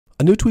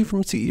A new tweet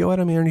from CEO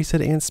Adam Aaron, he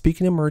said, and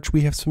speaking of merch,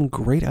 we have some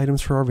great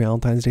items for our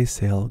Valentine's Day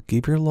sale.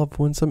 Give your loved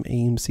one some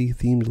AMC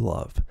themed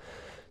love.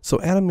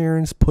 So Adam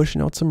Aaron's pushing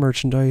out some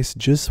merchandise,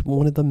 just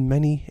one of the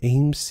many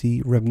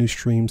AMC revenue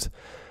streams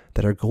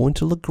that are going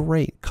to look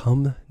great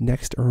come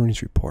next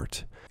earnings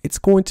report. It's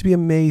going to be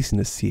amazing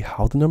to see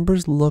how the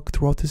numbers look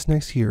throughout this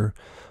next year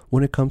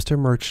when it comes to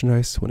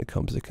merchandise, when it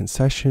comes to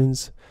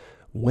concessions,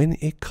 when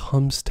it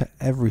comes to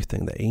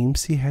everything that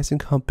AMC has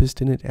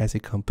encompassed in it as a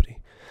company.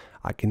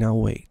 I cannot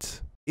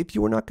wait. If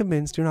you are not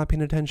convinced, you're not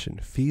paying attention,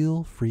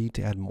 feel free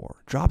to add more.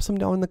 Drop some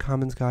down in the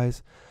comments,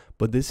 guys,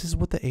 but this is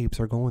what the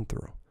apes are going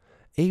through.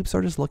 Apes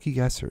are just lucky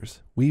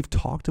guessers. We've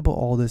talked about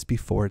all this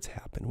before it's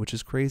happened, which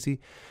is crazy.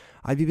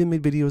 I've even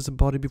made videos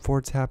about it before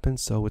it's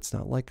happened, so it's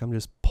not like I'm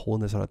just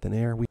pulling this out of thin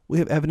air. We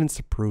have evidence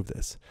to prove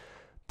this.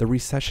 The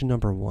recession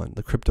 #1,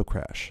 the crypto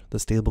crash, the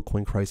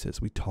stablecoin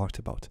crisis we talked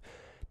about,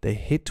 the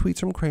hit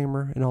tweets from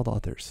Kramer and all the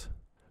others.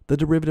 The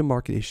derivative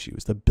market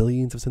issues, the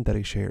billions of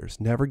synthetic shares,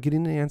 never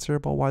getting an answer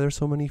about why there's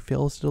so many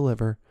fails to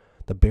deliver,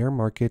 the bear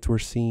markets we're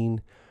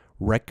seeing,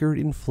 record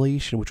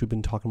inflation, which we've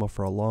been talking about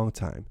for a long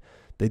time,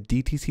 the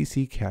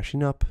DTCC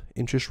cashing up,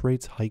 interest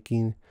rates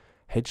hiking,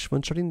 hedge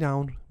funds shutting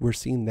down. We're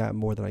seeing that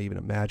more than I even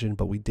imagined,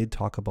 but we did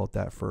talk about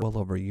that for well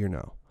over a year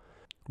now.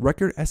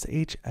 Record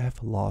SHF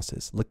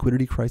losses,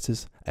 liquidity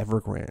crisis,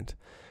 Evergrande,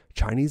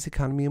 Chinese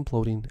economy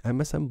imploding,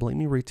 MSM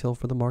blaming retail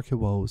for the market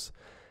woes,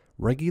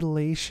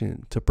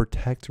 regulation to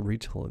protect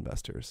retail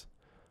investors,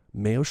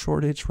 mail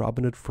shortage,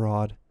 Robinhood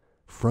fraud,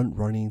 front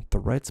running,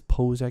 threats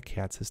posed at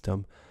CAT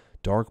system,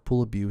 dark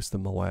pool abuse, the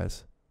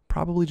MOAS.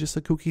 Probably just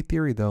a kooky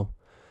theory though.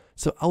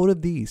 So out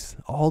of these,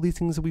 all these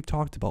things that we've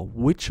talked about,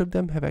 which of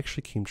them have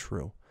actually came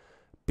true?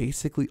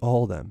 Basically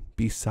all of them,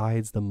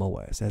 besides the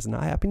MOAS. Has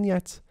not happened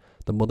yet.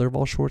 The mother of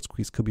all short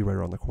squeeze could be right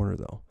around the corner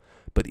though.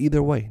 But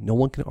either way, no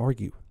one can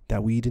argue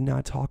that we did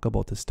not talk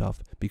about this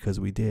stuff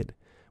because we did.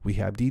 We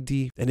have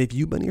DD, and if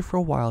you've been here for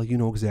a while, you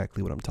know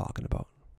exactly what I'm talking about.